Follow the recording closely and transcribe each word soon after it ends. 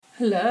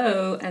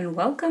Hello and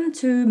welcome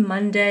to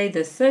Monday,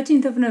 the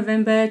 13th of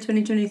November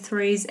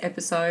 2023's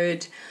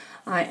episode.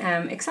 I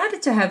am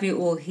excited to have you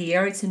all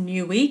here. It's a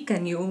new week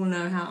and you all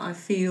know how I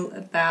feel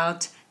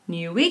about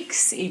new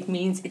weeks. It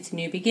means it's a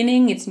new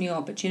beginning, it's new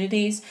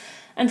opportunities.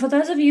 And for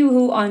those of you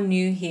who are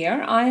new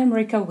here, I am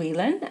Rika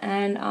Whelan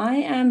and I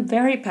am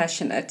very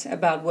passionate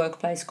about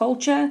workplace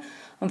culture.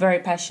 I'm very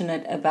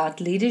passionate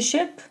about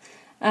leadership.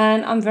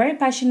 And I'm very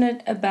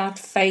passionate about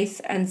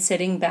faith and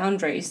setting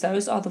boundaries.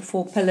 Those are the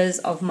 4 pillars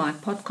of my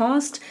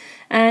podcast.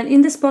 And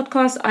in this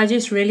podcast, I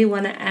just really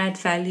want to add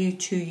value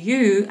to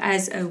you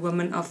as a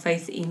woman of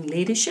faith in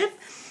leadership.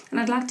 And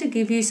I'd like to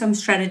give you some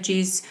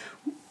strategies,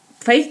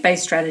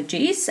 faith-based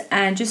strategies,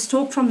 and just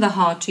talk from the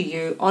heart to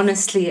you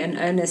honestly and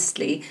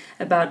earnestly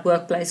about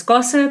workplace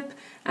gossip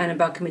and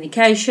about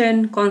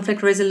communication,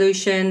 conflict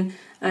resolution,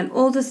 and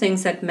all the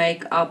things that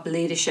make up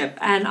leadership.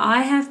 And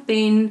I have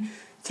been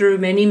through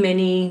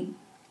many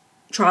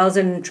trials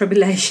and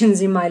tribulations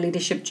in my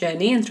leadership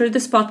journey. And through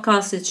this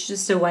podcast, it's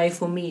just a way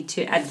for me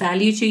to add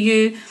value to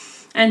you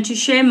and to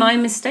share my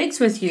mistakes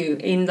with you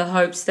in the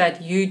hopes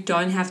that you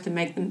don't have to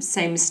make the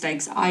same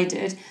mistakes I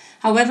did.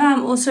 However,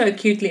 I'm also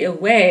acutely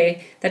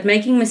aware that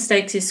making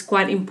mistakes is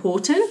quite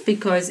important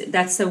because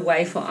that's a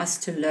way for us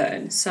to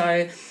learn.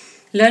 So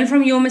learn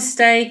from your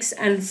mistakes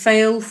and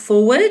fail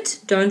forward.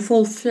 Don't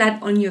fall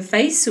flat on your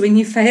face when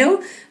you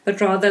fail, but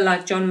rather,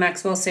 like John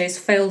Maxwell says,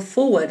 fail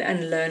forward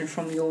and learn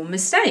from your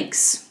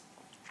mistakes.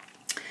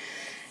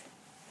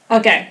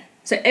 Okay,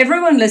 so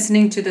everyone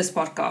listening to this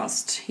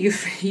podcast,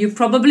 you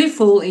probably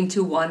fall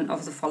into one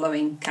of the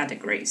following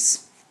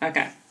categories.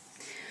 Okay,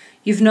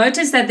 you've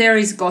noticed that there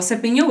is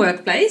gossip in your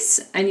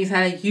workplace and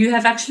you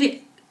have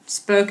actually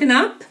spoken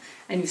up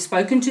and you've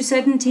spoken to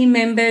certain team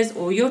members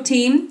or your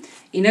team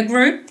in a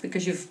group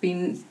because you've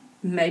been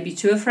maybe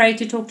too afraid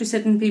to talk to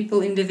certain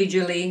people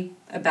individually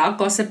about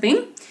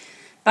gossiping,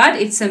 but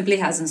it simply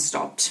hasn't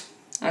stopped.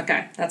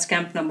 Okay, that's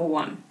camp number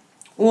 1.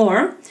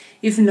 Or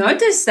you've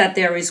noticed that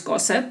there is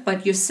gossip,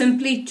 but you're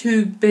simply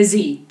too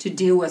busy to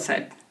deal with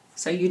it,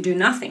 so you do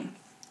nothing.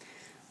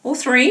 Or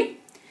 3,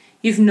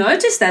 you've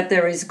noticed that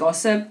there is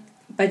gossip,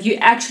 but you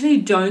actually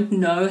don't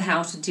know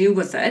how to deal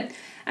with it,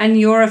 and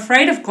you're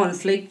afraid of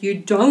conflict. You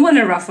don't want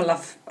to ruffle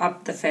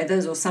up the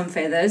feathers or some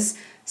feathers,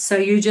 so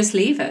you just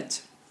leave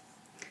it.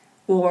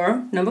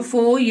 Or number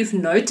 4, you've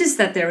noticed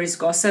that there is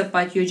gossip,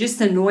 but you're just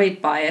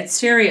annoyed by it.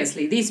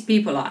 Seriously, these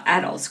people are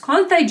adults.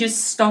 Can't they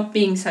just stop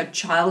being so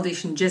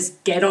childish and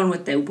just get on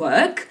with their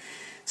work?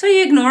 So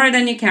you ignore it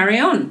and you carry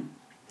on.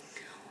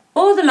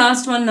 Or the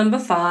last one, number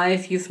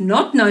 5, you've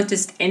not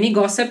noticed any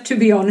gossip, to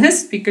be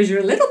honest, because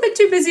you're a little bit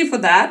too busy for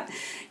that.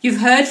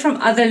 You've heard from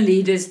other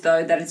leaders,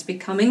 though, that it's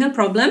becoming a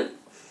problem,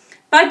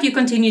 but you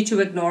continue to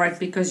ignore it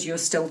because you're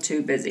still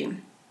too busy.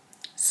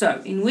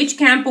 So, in which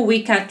camp or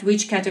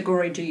which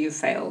category do you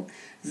fail?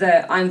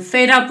 The I'm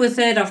fed up with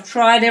it, I've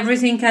tried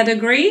everything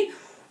category,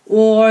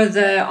 or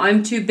the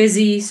I'm too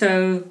busy,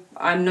 so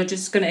I'm not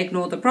just going to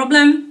ignore the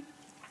problem,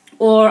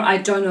 or I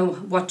don't know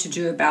what to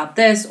do about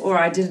this, or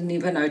I didn't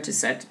even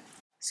notice it.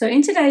 So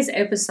in today's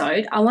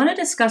episode, I want to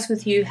discuss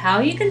with you how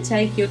you can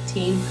take your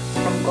team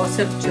from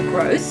gossip to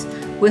growth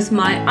with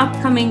my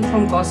upcoming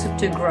From Gossip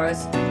to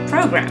Growth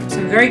program. So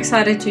I'm very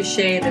excited to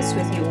share this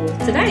with you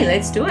all today.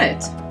 Let's do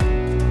it.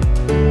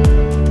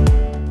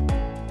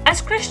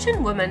 As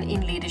Christian women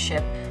in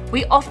leadership,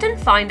 we often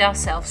find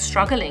ourselves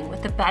struggling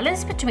with the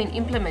balance between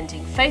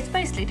implementing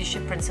faith-based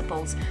leadership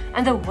principles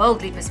and the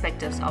worldly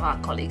perspectives of our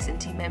colleagues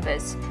and team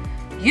members.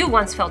 You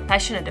once felt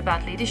passionate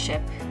about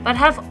leadership, but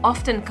have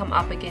often come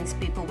up against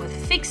people with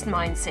fixed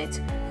mindsets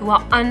who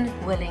are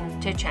unwilling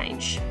to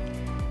change.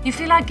 You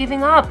feel like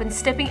giving up and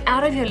stepping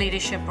out of your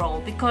leadership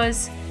role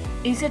because,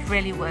 is it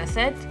really worth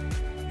it?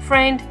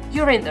 Friend,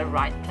 you're in the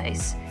right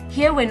place.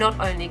 Here we're not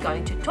only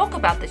going to talk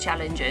about the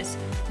challenges,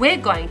 we're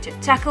going to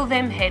tackle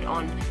them head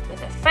on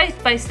with a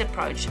faith-based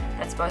approach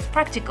that's both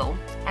practical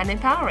and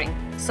empowering.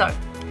 So,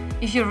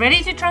 if you're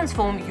ready to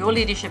transform your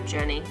leadership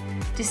journey,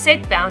 to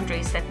set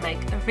boundaries that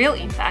make a real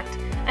impact,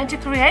 and to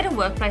create a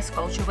workplace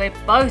culture where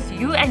both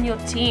you and your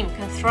team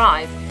can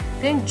thrive,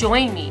 then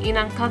join me in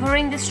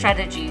uncovering the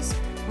strategies,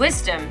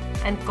 wisdom,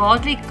 and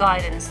godly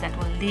guidance that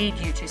will lead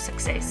you to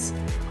success.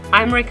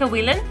 I'm Rika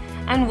Whelan,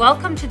 and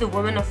welcome to the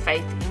Woman of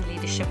Faith in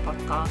Leadership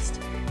podcast.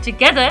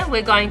 Together,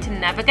 we're going to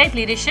navigate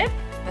leadership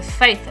with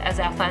faith as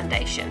our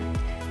foundation.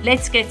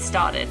 Let's get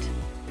started.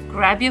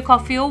 Grab your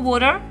coffee or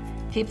water,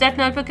 keep that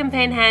notebook and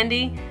pen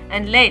handy,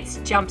 and let's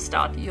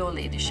jumpstart your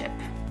leadership.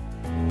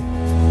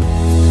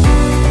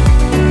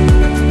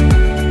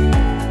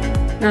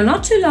 Now,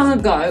 not too long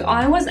ago,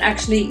 I was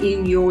actually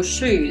in your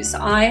shoes.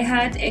 I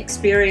had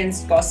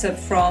experienced gossip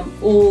from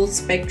all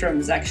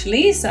spectrums,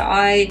 actually. So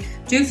I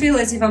do feel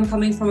as if I'm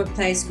coming from a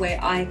place where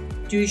I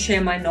do share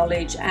my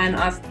knowledge, and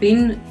I've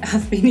been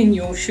in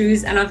your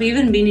shoes, and I've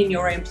even been in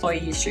your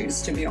employee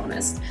shoes, to be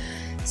honest.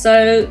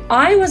 So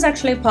I was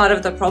actually part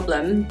of the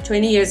problem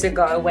 20 years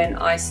ago when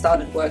I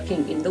started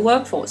working in the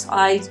workforce.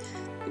 I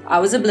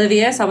was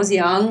oblivious, I was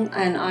young,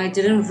 and I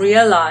didn't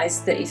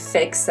realize the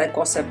effects that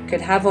gossip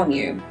could have on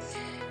you.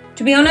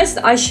 To be honest,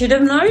 I should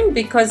have known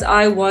because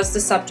I was the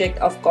subject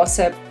of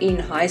gossip in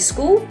high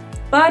school.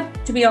 But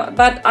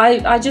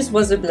I just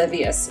was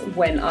oblivious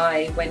when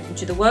I went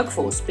into the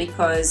workforce,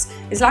 because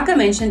it's like I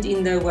mentioned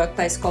in the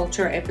workplace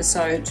culture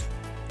episode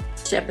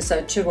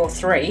 2 or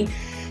 3,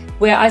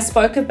 where I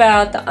spoke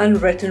about the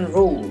unwritten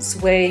rules,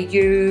 where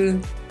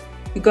you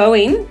go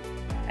in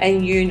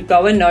and you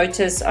go and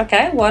notice,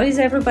 okay, what is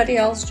everybody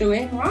else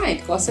doing?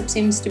 Right, gossip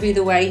seems to be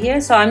the way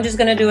here, so I'm just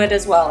going to do it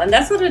as well. And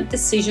that's not a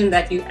decision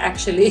that you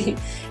actually,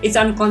 it's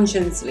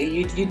unconsciously,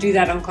 you do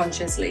that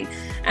unconsciously.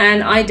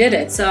 And I did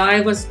it, so I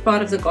was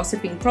part of the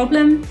gossiping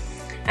problem.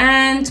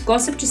 And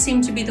gossip just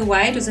seemed to be the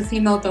way. It was a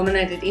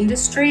female-dominated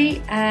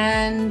industry,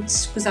 and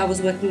because I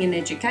was working in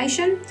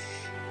education.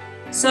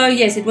 So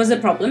yes, it was a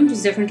problem, it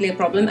was definitely a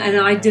problem, and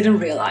I didn't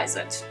realize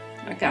it.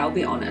 Okay, I'll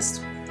be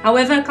honest.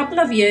 However, a couple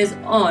of years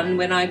on,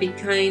 when I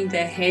became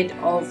the head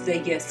of the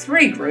Year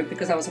 3 group,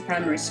 because I was a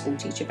primary school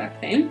teacher back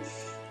then,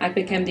 I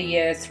became the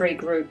Year 3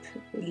 group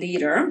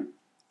leader,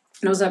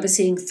 and I was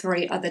overseeing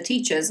 3 other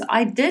teachers.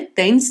 I did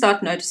then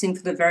start noticing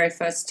for the very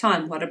first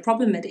time what a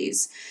problem it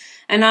is.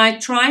 And I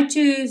tried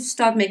to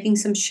start making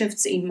some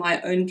shifts in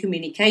my own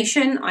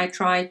communication. I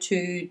tried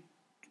to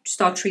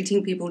start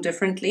treating people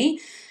differently.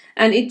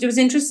 And it was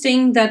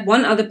interesting that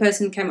one other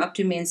person came up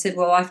to me and said,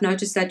 well, I've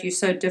noticed that you're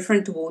so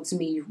different towards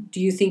me.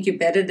 Do you think you're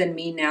better than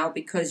me now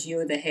because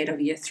you're the head of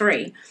Year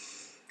 3?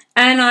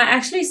 And I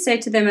actually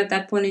said to them at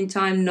that point in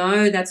time,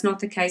 no, that's not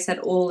the case at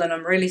all. And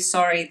I'm really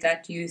sorry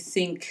that you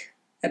think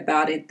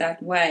about it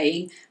that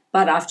way.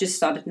 But I've just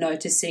started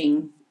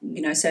noticing,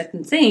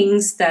 certain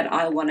things that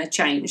I want to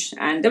change.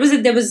 And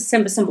there was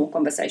some more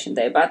conversation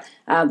there, but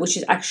which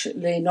is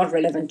actually not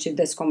relevant to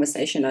this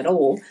conversation at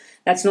all.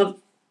 That's not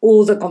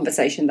all the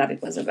conversation that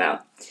it was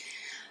about.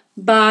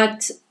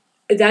 But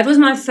that was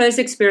my first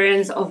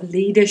experience of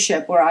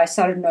leadership, where I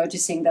started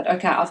noticing that,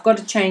 okay, I've got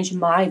to change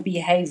my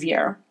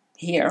behavior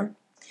here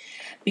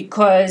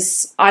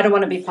because I don't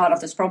want to be part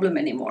of this problem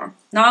anymore.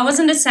 Now, I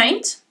wasn't a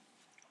saint.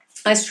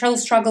 I still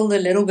struggled a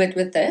little bit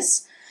with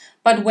this.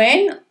 But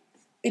when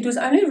it was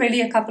only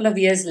really a couple of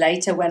years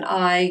later when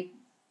I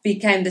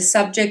became the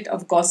subject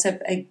of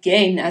gossip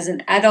again as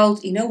an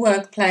adult in a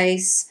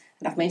workplace.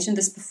 And I've mentioned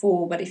this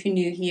before, but if you're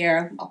new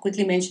here, I'll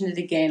quickly mention it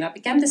again. I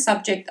became the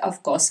subject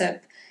of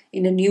gossip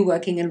in a new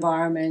working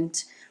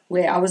environment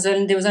where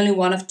there was only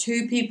one of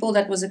 2 people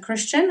that was a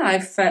Christian. I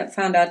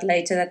found out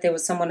later that there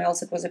was someone else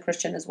that was a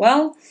Christian as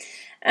well.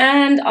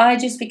 And I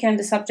just became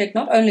the subject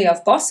not only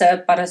of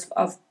gossip, but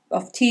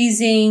of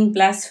teasing,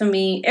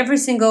 blasphemy, every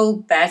single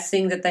bad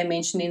thing that they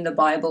mentioned in the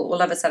Bible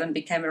all of a sudden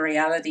became a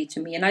reality to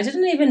me. And I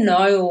didn't even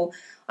know or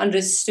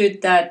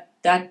understood that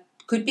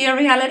could be a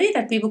reality,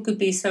 that people could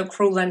be so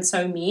cruel and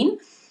so mean.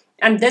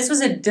 And this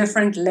was a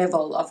different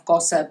level of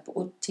gossip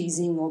or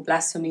teasing or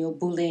blasphemy or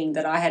bullying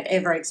that I had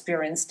ever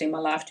experienced in my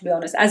life, to be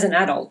honest, as an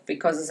adult,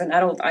 because as an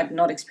adult, I did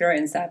not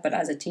experience that, but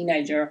as a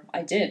teenager,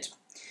 I did.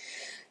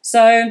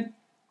 So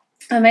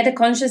I made a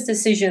conscious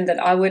decision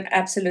that I would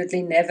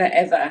absolutely never,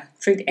 ever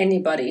treat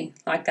anybody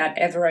like that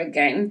ever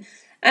again.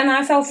 And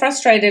I felt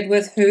frustrated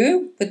with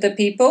who? With the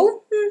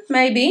people?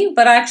 Maybe,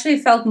 but I actually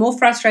felt more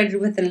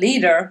frustrated with the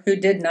leader who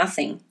did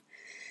nothing.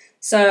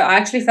 So I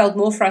actually felt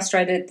more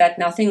frustrated that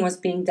nothing was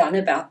being done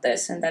about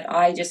this and that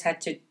I just had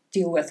to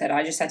deal with it.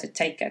 I just had to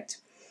take it.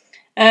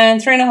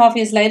 And 3.5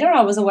 years later, I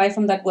was away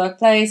from that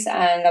workplace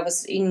and I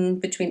was in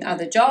between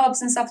other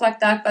jobs and stuff like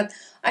that. But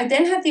I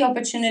then had the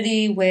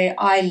opportunity where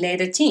I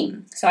led a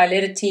team. So I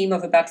led a team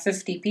of about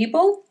 50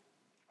 people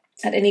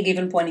at any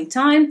given point in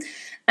time.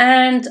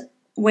 And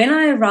when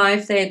I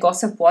arrived there,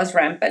 gossip was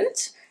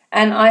rampant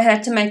and I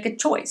had to make a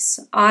choice.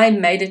 I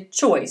made a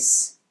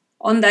choice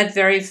on that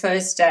very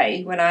first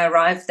day when I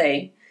arrived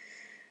there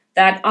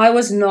that I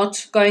was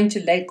not going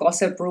to let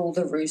gossip rule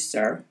the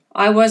rooster.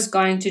 I was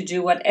going to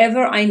do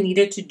whatever I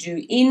needed to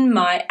do in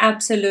my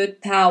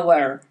absolute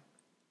power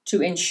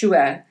to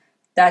ensure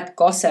that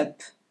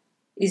gossip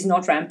is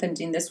not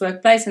rampant in this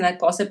workplace and that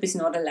gossip is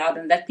not allowed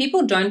and that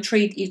people don't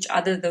treat each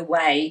other the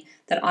way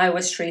that I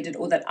was treated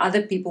or that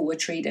other people were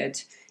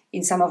treated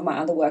in some of my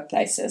other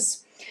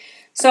workplaces.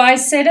 So I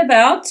set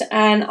about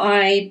and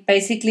I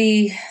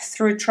basically,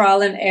 through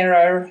trial and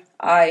error,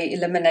 I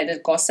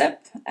eliminated gossip.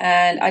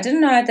 And I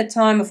didn't know at the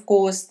time, of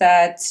course,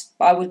 that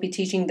I would be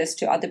teaching this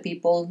to other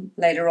people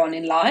later on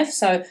in life.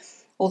 So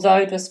although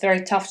it was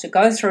very tough to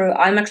go through,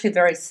 I'm actually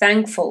very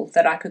thankful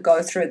that I could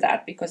go through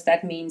that because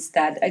that means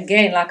that,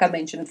 again, like I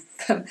mentioned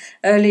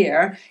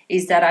earlier,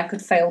 is that I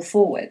could fail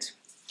forward.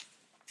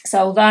 So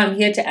although I'm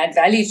here to add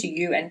value to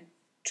you and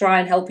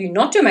try and help you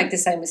not to make the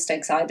same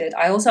mistakes I did,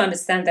 I also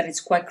understand that it's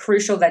quite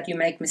crucial that you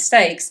make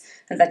mistakes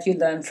and that you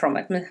learn from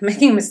it.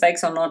 Making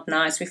mistakes are not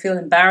nice. We feel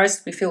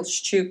embarrassed, we feel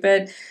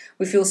stupid,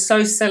 we feel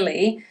so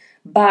silly.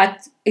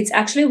 But it's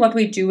actually what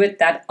we do with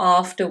that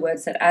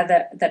afterwards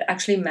that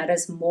actually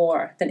matters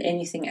more than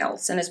anything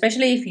else. And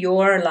especially if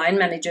your line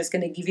manager is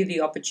going to give you the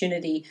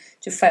opportunity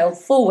to fail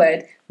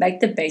forward,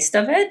 make the best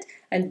of it,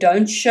 and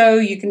don't show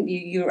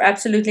you're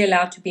absolutely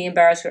allowed to be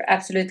embarrassed. You're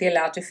absolutely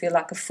allowed to feel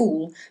like a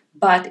fool,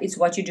 but it's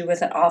what you do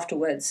with it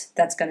afterwards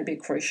that's going to be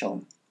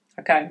crucial.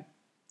 Okay.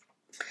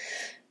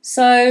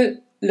 So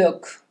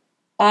look,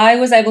 I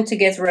was able to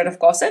get rid of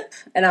gossip,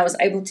 and I was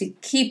able to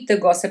keep the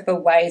gossip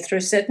away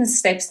through certain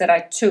steps that I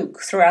took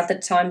throughout the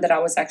time that I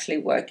was actually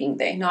working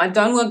there. Now, I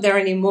don't work there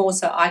anymore,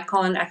 so I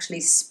can't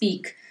actually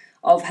speak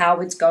of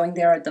how it's going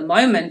there at the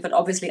moment, but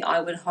obviously I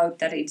would hope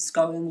that it's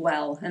going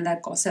well and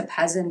that gossip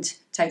hasn't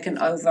taken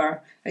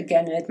over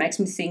again. And it makes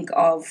me think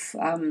of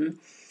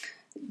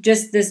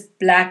just this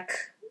black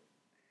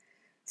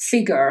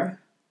figure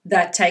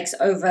that takes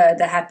over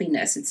the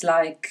happiness. It's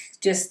like,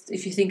 just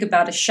if you think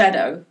about a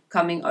shadow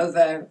coming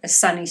over a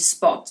sunny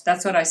spot,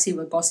 that's what I see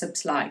what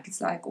gossip's like. It's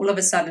like all of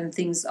a sudden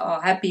things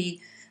are happy,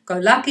 go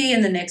lucky,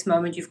 and the next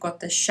moment you've got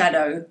the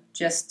shadow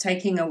just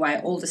taking away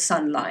all the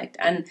sunlight.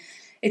 And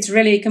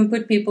it can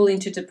put people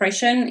into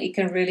depression. It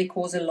can really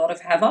cause a lot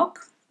of havoc.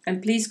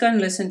 And please go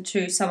and listen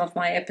to some of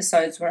my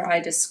episodes where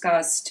I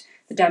discussed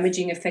the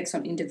damaging effects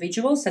on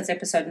individuals. That's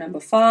episode number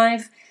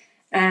 5.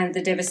 And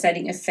the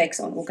devastating effects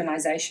on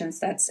organizations.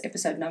 That's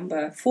episode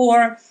number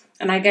 4.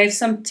 And I gave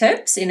some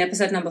tips in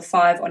episode number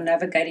 5 on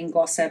navigating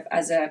gossip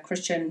as a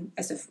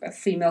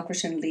female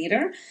Christian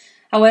leader.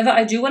 However,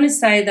 I do want to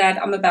say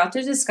that I'm about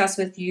to discuss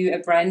with you a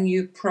brand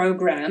new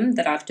program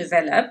that I've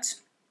developed.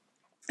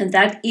 And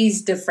that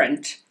is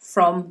different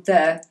from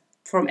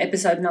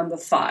episode number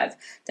 5.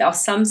 There are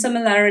some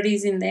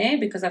similarities in there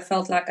because I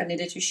felt like I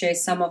needed to share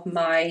some of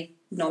my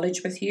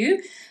knowledge with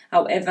you.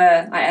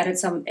 However, I added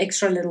some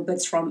extra little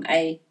bits from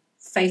a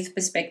faith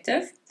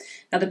perspective.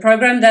 Now, the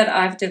program that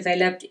I've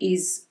developed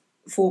is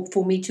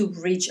for me to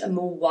reach a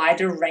more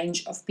wider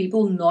range of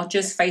people, not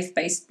just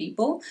faith-based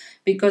people,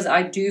 because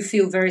I do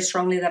feel very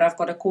strongly that I've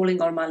got a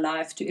calling on my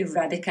life to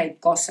eradicate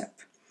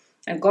gossip.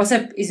 And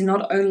gossip is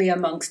not only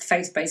amongst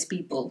faith-based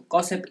people.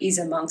 Gossip is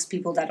amongst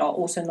people that are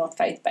also not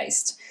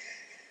faith-based.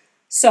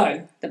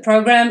 So the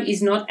program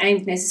is not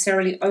aimed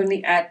necessarily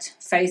only at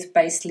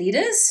faith-based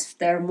leaders.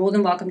 They're more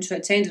than welcome to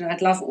attend, and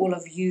I'd love all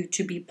of you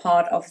to be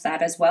part of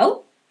that as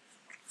well.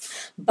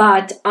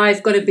 But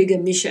I've got a bigger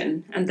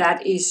mission, and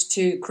that is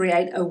to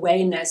create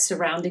awareness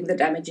surrounding the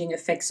damaging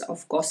effects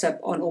of gossip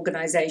on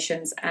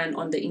organizations and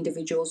on the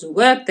individuals who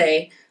work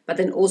there, but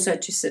then also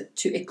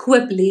to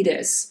equip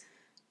leaders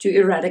to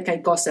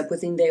eradicate gossip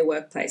within their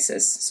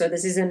workplaces. So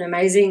this is an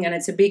amazing, and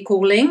it's a big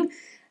calling.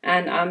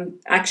 And I'm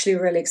actually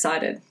really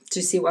excited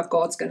to see what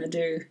God's going to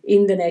do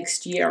in the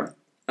next year.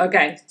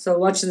 Okay, so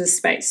watch this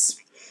space.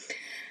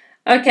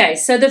 Okay,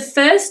 so the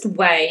first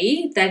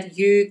way that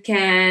you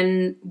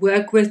can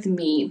work with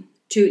me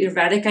to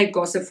eradicate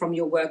gossip from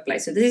your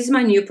workplace. So this is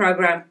my new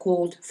program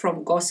called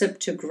From Gossip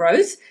to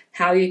Growth,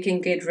 how you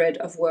can get rid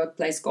of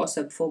workplace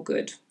gossip for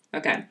good.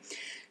 Okay.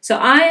 So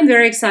I am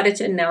very excited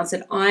to announce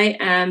that I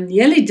am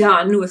nearly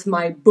done with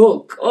my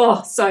book.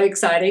 Oh, so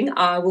exciting.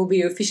 I will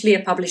be officially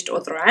a published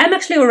author. I am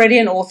actually already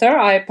an author.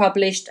 I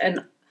published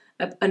an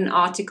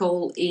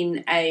article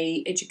in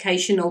an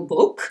educational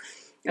book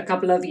a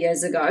couple of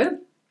years ago.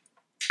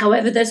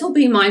 However, this will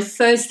be my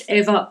first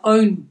ever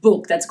own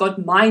book that's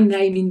got my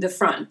name in the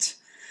front.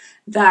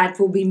 That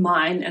will be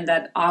mine, and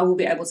that I will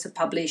be able to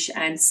publish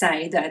and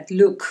say that,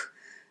 look,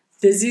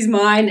 this is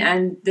mine,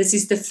 and this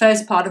is the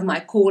first part of my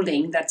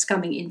calling that's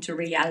coming into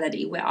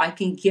reality, where I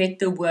can get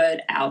the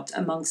word out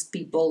amongst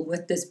people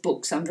with this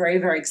book. So I'm very,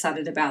 very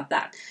excited about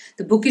that.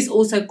 The book is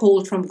also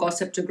called From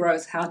Gossip to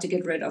Growth, How to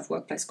Get Rid of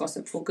Workplace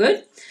Gossip for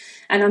Good.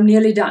 And I'm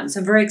nearly done, so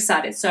I'm very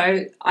excited.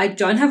 So I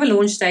don't have a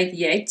launch date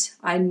yet.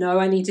 I know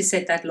I need to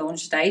set that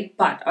launch date,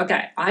 but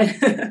okay,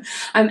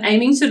 I'm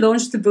aiming to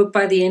launch the book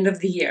by the end of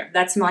the year.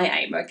 That's my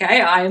aim, okay?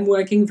 I am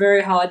working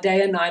very hard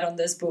day and night on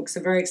this book,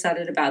 so very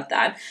excited about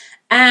that.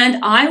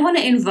 And I want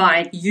to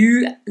invite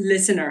you,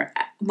 listener,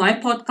 my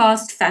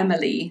podcast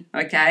family,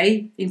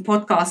 okay, in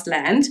podcast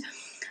land.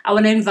 I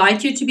want to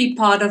invite you to be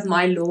part of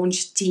my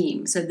launch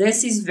team. So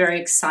this is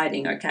very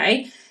exciting,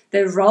 okay?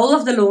 The role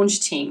of the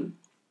launch team,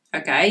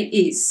 okay,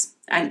 is,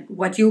 and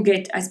what you'll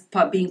get as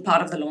being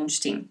part of the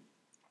launch team.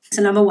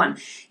 So number 1,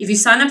 if you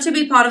sign up to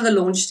be part of the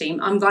launch team,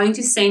 I'm going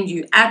to send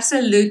you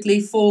absolutely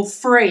for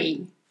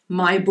free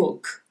my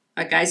book,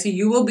 okay? So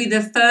you will be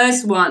the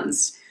first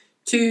ones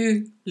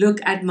to look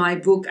at my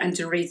book and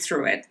to read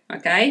through it,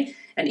 okay?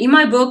 And in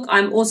my book,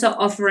 I'm also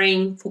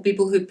offering for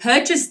people who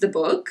purchase the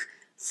book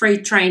free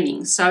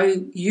training.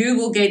 So you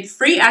will get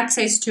free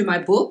access to my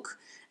book,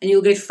 and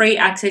you'll get free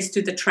access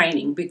to the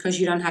training because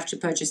you don't have to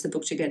purchase the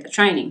book to get the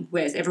training,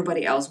 whereas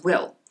everybody else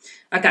will.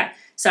 Okay,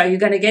 so you're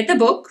going to get the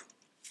book,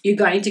 you're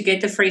going to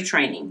get the free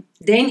training.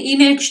 Then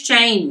in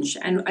exchange,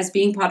 and as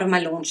being part of my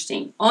launch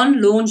team,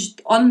 on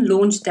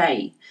launch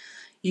day,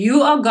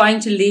 you are going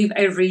to leave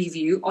a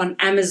review on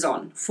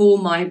Amazon for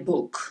my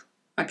book.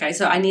 Okay,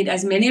 so I need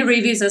as many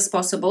reviews as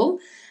possible.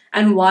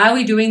 And why are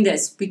we doing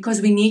this?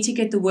 Because we need to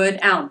get the word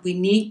out.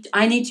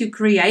 I need to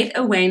create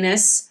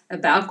awareness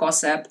about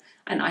gossip,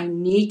 and I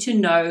need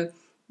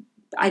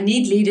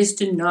leaders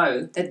to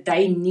know that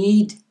they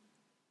need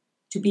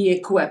to be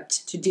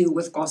equipped to deal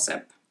with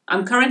gossip.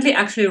 I'm currently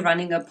actually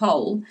running a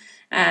poll,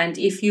 and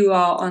if you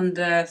are on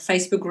the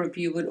Facebook group,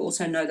 you would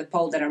also know the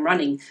poll that I'm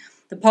running.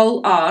 The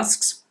poll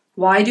asks,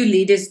 why do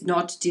leaders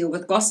not deal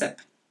with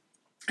gossip?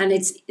 And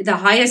the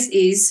highest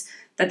is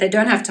that they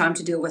don't have time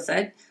to deal with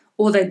it,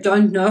 or they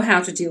don't know how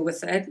to deal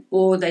with it,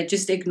 or they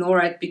just ignore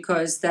it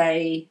because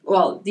the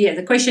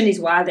question is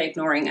why are they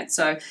ignoring it?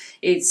 So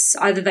it's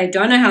either they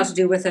don't know how to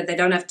deal with it, they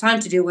don't have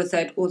time to deal with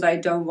it, or they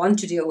don't want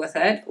to deal with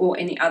it, or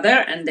any other.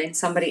 And then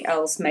somebody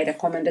else made a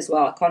comment as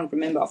well. I can't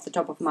remember off the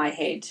top of my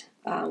head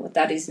what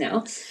that is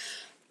now.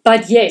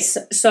 But yes,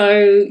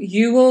 so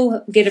you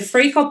will get a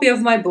free copy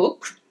of my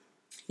book.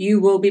 You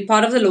will be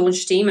part of the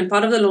launch team, and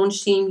part of the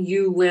launch team,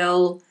 you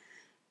will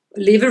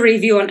leave a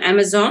review on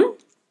Amazon.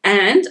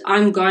 And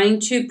I'm going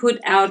to put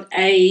out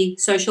a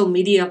social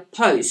media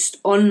post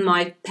on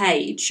my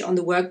page, on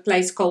the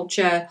Workplace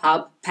Culture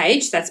Hub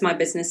page. That's my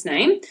business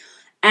name.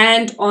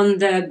 And on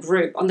the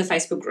group, on the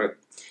Facebook group.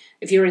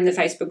 If you're in the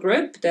Facebook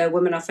group, the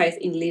Women of Faith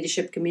in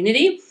Leadership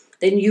community,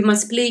 then you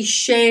must please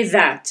share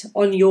that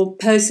on your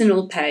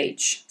personal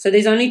page. So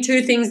there's only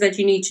two things that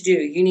you need to do.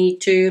 You need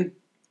to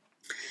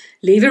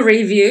leave a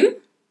review,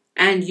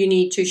 and you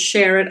need to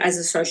share it as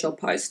a social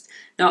post.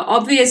 Now,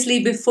 obviously,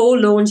 before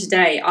launch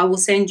day, I will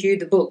send you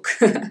the book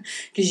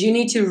because you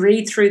need to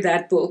read through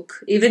that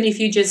book. Even if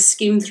you just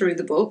skim through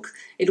the book,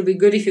 it'll be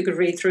good if you could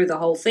read through the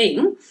whole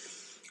thing.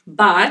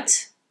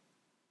 But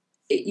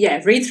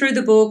yeah, read through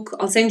the book.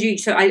 I'll send you,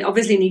 so I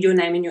obviously need your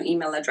name and your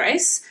email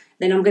address.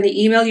 Then I'm going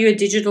to email you a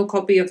digital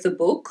copy of the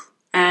book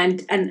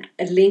and a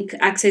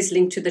access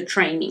link to the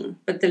training.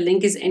 But the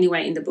link is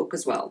anyway in the book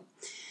as well.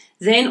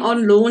 Then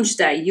on launch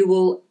day, you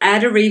will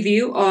add a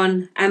review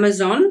on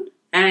Amazon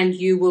and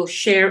you will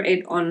share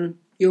it on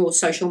your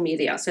social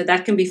media. So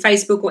that can be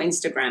Facebook or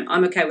Instagram.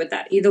 I'm okay with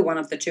that, either one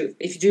of the two.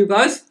 If you do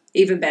both,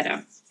 even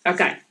better.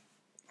 Okay,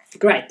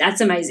 great.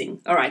 That's amazing.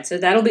 All right, so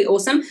that'll be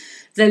awesome.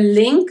 The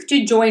link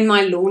to join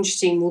my launch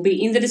team will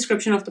be in the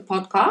description of the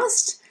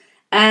podcast,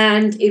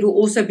 and it will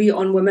also be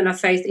on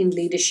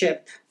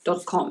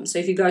womenoffaithinleadership.com. So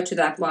if you go to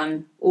that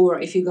one, or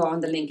if you go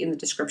on the link in the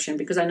description,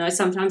 because I know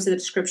sometimes the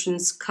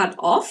descriptions cut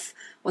off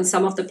on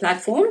some of the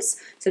platforms.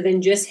 So then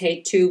just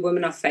head to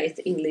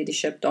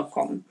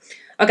womenoffaithinleadership.com.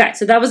 Okay,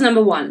 so that was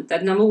number one.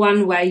 That number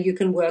one way you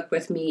can work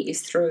with me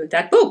is through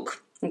that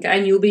book. Okay,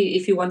 and you'll be,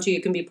 if you want to,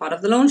 you can be part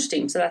of the launch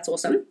team. So that's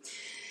awesome.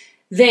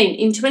 Then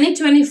in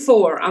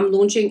 2024, I'm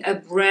launching a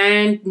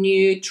brand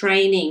new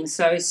training.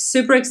 So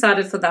super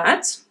excited for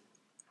that.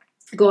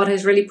 God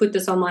has really put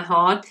this on my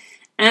heart.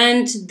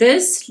 And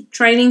this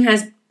training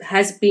has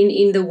been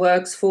in the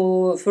works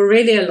for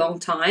really a long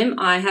time.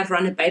 I have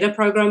run a beta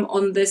program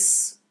on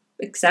this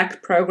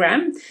exact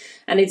program.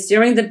 And it's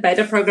during the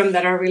beta program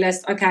that I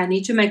realized, okay, I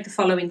need to make the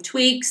following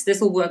tweaks. This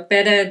will work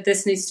better.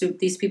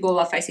 These people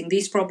are facing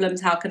these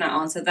problems. How can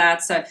I answer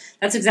that? So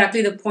that's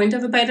exactly the point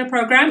of a beta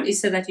program, is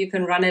so that you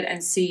can run it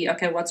and see,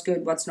 okay, what's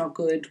good, what's not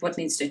good, what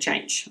needs to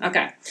change.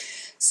 Okay.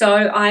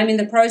 So I'm in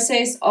the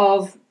process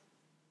of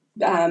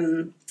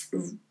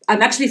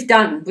I'm actually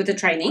done with the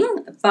training,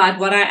 but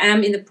what I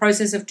am in the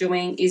process of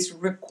doing is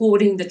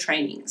recording the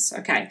trainings.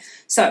 Okay,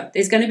 so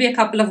there's going to be a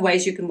couple of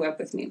ways you can work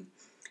with me.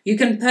 You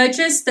can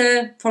purchase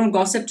the From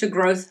Gossip to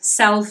Growth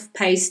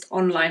self-paced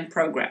online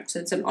program. So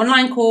it's an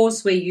online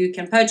course where you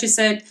can purchase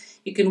it.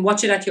 You can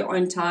watch it at your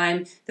own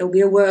time. There'll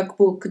be a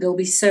workbook. There'll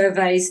be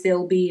surveys.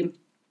 There'll be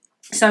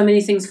so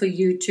many things for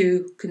you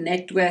to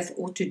connect with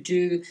or to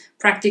do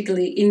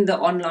practically in the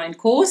online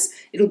course.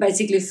 It'll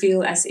basically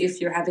feel as if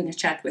you're having a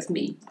chat with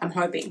me. I'm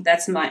hoping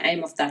that's my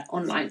aim of that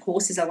online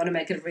course, is I want to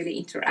make it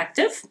really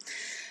interactive.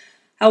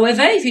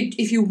 However,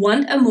 if you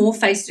want a more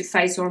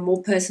face-to-face or a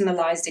more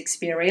personalized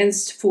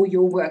experience for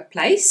your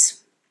workplace,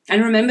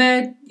 and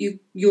remember,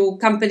 your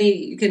company,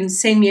 you can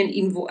send me an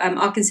invoice.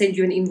 I can send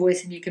you an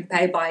invoice, and you can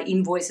pay by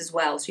invoice as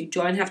well. So you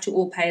don't have to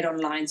all pay it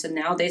online. So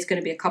now there's going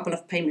to be a couple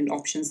of payment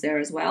options there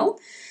as well.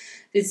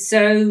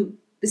 So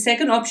the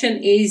second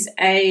option is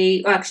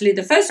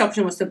the first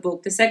option was the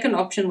book. The second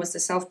option was the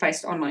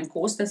self-paced online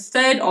course. The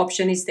third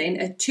option is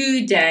then a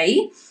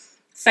 2-day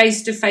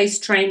face-to-face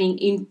training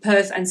in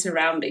Perth and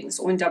surroundings,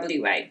 or in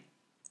WA.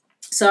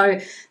 So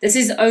this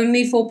is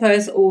only for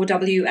Perth or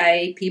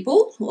WA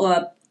people,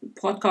 or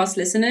podcast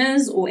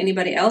listeners, or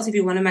anybody else. If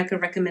you want to make a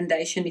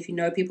recommendation, if you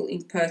know people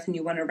in Perth and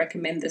you want to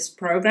recommend this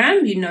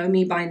program, you know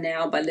me by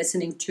now by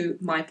listening to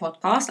my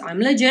podcast. I'm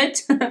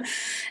legit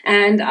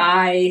and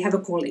I have a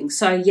calling.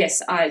 So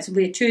yes,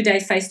 we're 2-day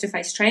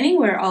face-to-face training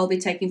where I'll be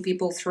taking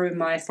people through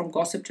my From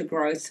Gossip to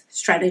Growth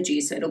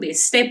strategy. So it'll be a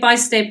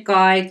step-by-step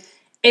guide,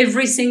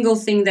 every single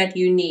thing that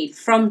you need,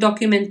 from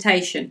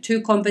documentation to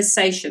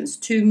conversations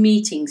to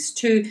meetings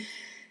to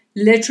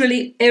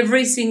literally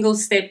every single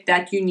step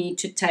that you need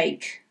to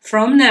take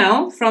from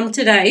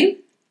today,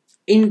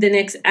 in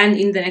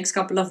the next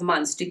couple of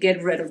months to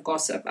get rid of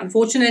gossip.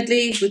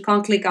 Unfortunately, we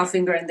can't click our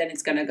finger and then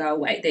it's going to go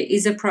away. There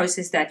is a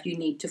process that you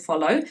need to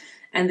follow,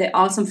 and there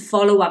are some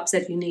follow-ups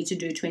that you need to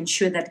do to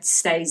ensure that it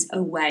stays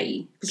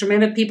away. Because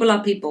remember, people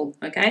are people,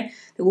 okay?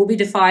 They will be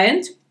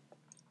defiant.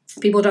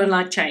 People don't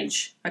like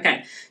change,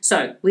 okay?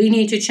 So we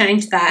need to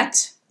change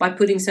that by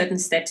putting certain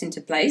steps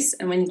into place,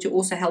 and we need to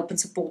also help and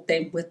support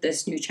them with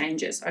this new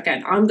changes.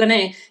 Okay, I'm going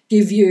to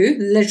give you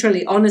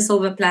literally on a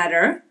silver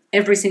platter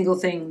every single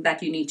thing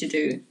that you need to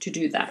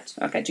do that,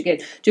 okay,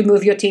 to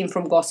move your team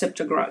from gossip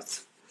to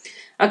growth.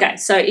 Okay,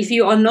 so if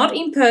you are not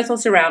in Perth or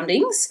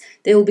surroundings,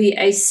 there will be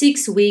a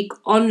 6-week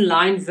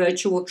online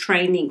virtual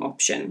training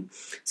option.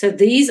 So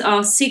these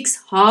are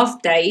 6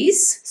 half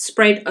days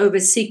spread over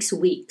 6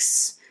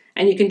 weeks,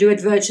 and you can do it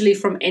virtually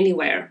from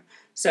anywhere.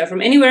 So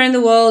from anywhere in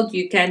the world,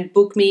 you can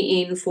book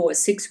me in for a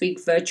 6-week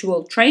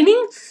virtual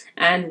training,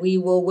 and we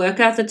will work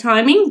out the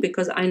timing,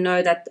 because I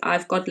know that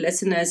I've got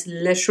listeners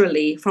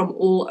literally from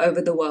all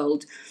over the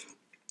world.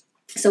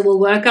 So we'll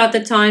work out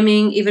the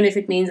timing, even if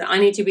it means I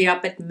need to be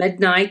up at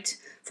midnight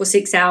for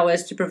 6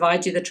 hours to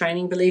provide you the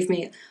training. Believe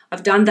me,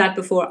 I've done that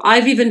before.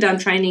 I've even done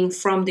training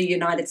from the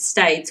United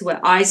States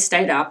where I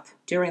stayed up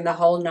during the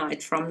whole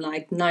night from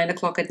like 9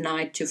 o'clock at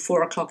night to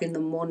 4 o'clock in the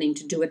morning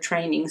to do a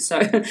training.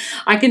 So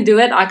I can do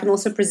it. I can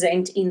also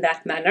present in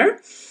that manner.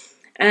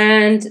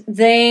 And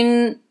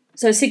then,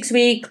 so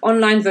 6-week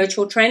online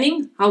virtual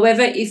training.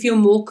 However, if you're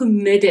more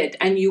committed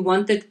and you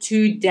want the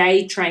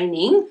 2-day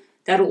training,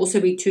 that'll also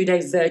be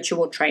 2-day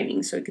virtual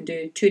training. So you can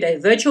do 2-day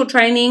virtual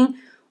training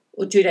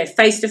or 2-day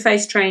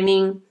face-to-face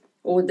training,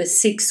 or the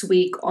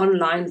 6-week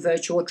online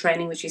virtual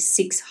training, which is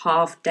 6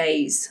 half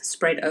days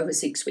spread over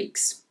 6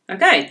 weeks.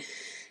 Okay,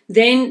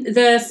 then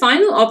the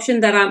final option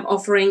that I'm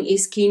offering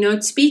is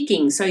keynote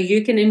speaking. So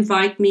you can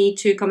invite me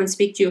to come and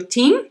speak to your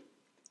team,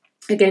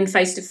 again,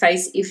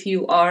 face-to-face if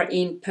you are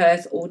in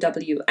Perth or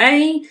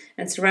WA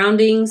and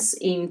surroundings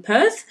in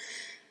Perth.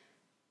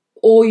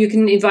 Or you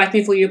can invite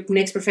me for your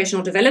next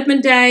professional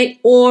development day,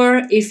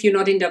 or if you're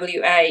not in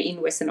WA, in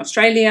Western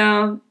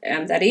Australia,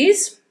 that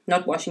is,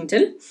 not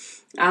Washington,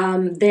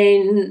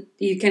 then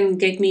you can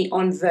get me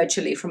on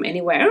virtually from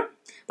anywhere.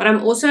 But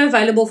I'm also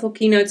available for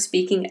keynote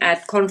speaking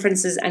at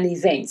conferences and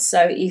events.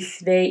 So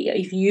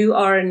if you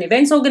are an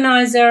events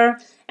organizer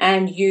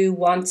and you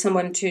want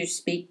someone to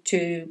speak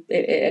to,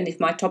 and if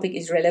my topic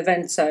is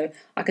relevant, so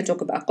I can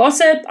talk about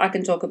gossip, I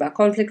can talk about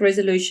conflict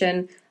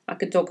resolution, I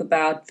could talk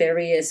about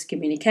various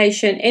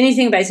communication,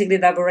 anything basically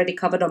that I've already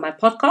covered on my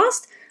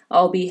podcast.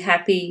 I'll be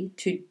happy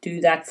to do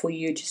that for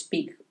you to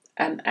speak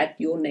at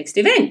your next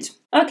event.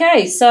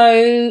 Okay,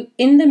 so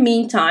in the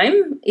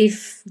meantime,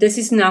 if this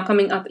is now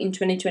coming up in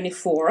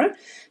 2024,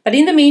 but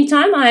in the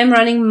meantime, I am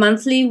running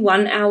monthly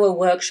 1-hour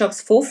workshops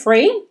for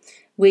free,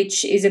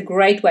 which is a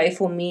great way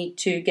for me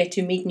to get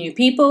to meet new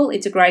people.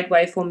 It's a great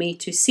way for me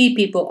to see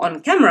people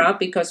on camera,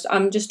 because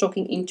I'm just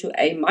talking into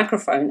a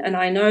microphone, and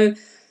I know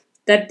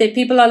that the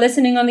people are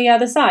listening on the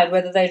other side,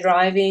 whether they're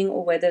driving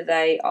or whether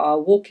they are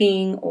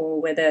walking or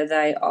whether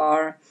they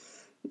are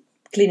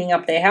cleaning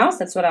up their house.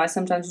 That's what I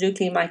sometimes do,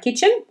 clean my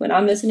kitchen when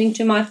I'm listening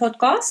to my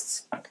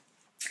podcasts.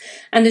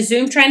 And the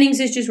Zoom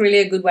trainings is just really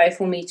a good way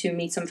for me to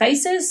meet some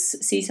faces,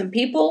 see some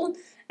people,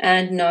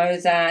 and know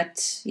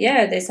that,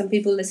 yeah, there's some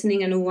people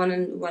listening and who want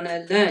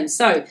to learn.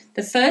 So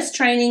the first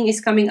training is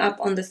coming up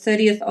on the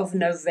 30th of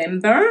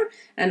November,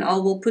 and I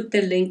will put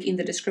the link in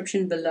the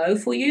description below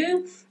for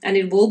you. And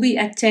it will be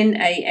at 10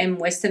 a.m.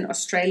 Western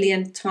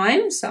Australian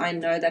time. So I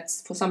know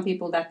that's, for some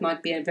people, that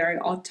might be a very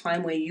odd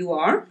time where you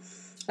are.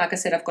 Like I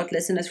said, I've got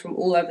listeners from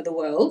all over the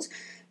world.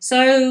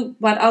 So,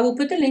 but I will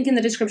put the link in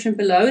the description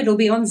below. It'll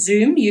be on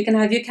Zoom. You can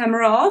have your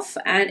camera off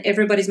and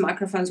everybody's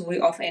microphones will be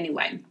off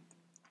anyway.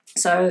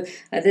 So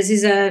this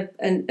is a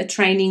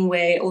training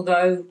where,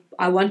 although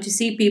I want to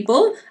see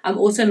people, I'm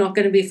also not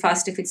going to be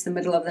fussed if it's the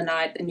middle of the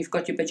night and you've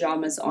got your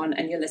pajamas on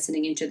and you're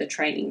listening into the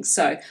training.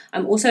 So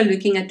I'm also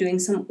looking at doing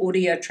some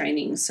audio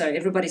training. So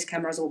everybody's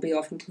cameras will be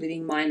off,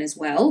 including mine as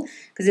well,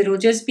 because it'll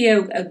just be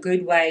a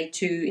good way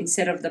to,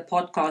 instead of the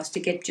podcast,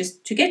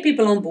 to get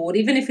people on board,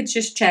 even if it's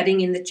just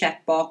chatting in the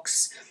chat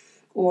box,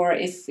 or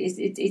if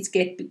it's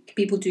get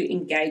people to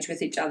engage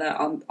with each other.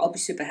 I'll be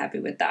super happy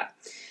with that.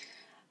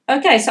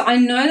 Okay, so I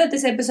know that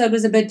this episode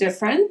was a bit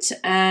different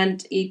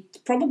and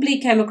it probably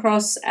came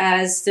across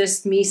as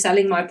just me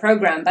selling my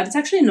program, but it's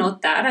actually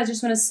not that. I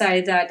just want to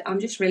say that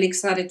I'm just really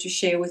excited to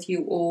share with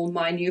you all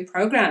my new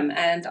program,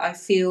 and I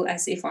feel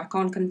as if I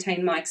can't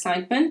contain my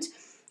excitement.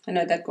 I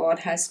know that God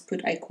has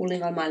put a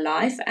calling on my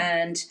life,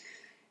 and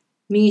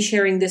me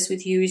sharing this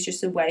with you is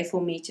just a way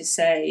for me to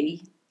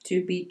say,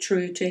 to be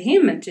true to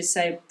Him and to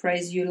say,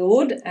 praise you,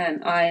 Lord,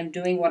 and I am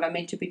doing what I'm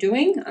meant to be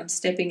doing. I'm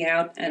stepping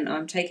out and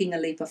I'm taking a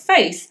leap of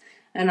faith,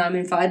 and I'm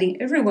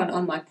inviting everyone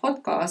on my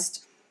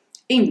podcast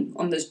in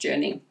on this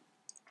journey.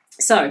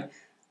 So,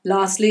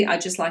 lastly,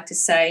 I'd just like to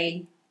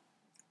say,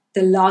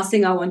 the last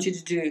thing I want you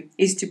to do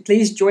is to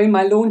please join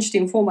my launch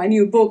team for my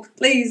new book.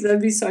 Please,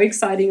 that'd be so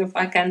exciting if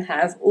I can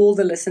have all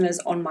the listeners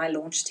on my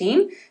launch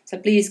team. So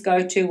please go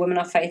to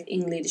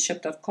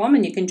womenoffaithinleadership.com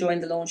and you can join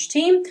the launch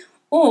team.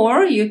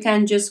 Or you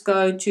can just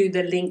go to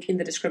the link in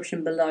the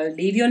description below,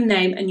 leave your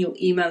name and your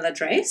email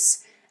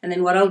address. And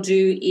then what I'll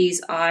do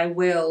is I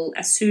will,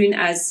 as soon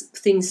as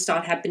things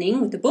start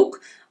happening with the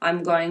book,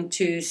 I'm going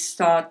to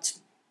start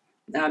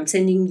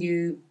sending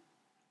you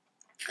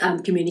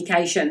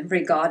communication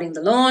regarding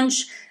the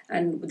launch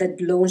and the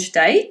launch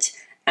date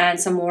and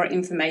some more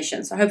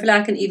information. So hopefully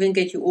I can even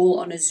get you all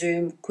on a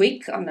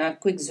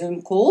quick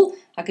Zoom call.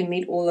 I can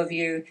meet all of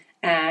you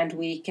and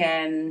we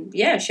can,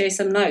 share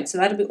some notes. So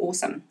that'll be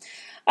awesome.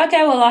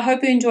 Okay, well, I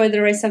hope you enjoy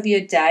the rest of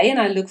your day, and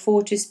I look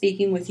forward to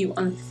speaking with you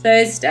on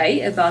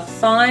Thursday about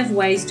 5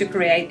 ways to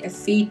create a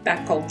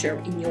feedback culture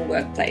in your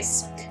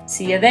workplace.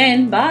 See you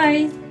then.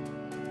 Bye.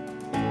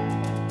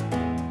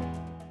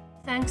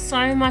 Thanks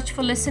so much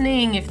for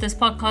listening. If this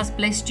podcast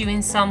blessed you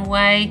in some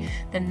way,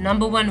 the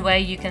number one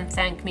way you can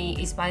thank me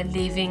is by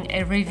leaving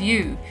a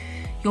review.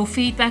 Your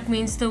feedback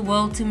means the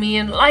world to me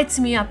and lights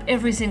me up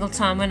every single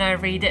time when I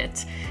read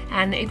it.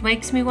 And it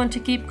makes me want to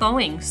keep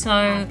going.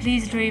 So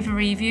please leave a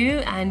review,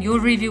 and your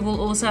review will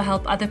also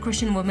help other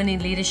Christian women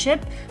in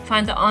leadership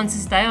find the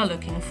answers they are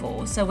looking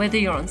for. So whether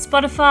you're on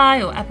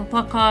Spotify or Apple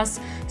Podcasts,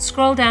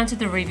 scroll down to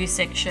the review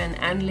section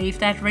and leave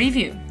that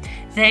review.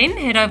 Then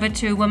head over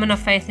to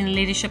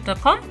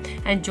womenoffaithinleadership.com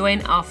and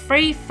join our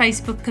free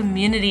Facebook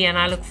community, and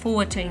I look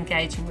forward to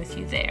engaging with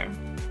you there.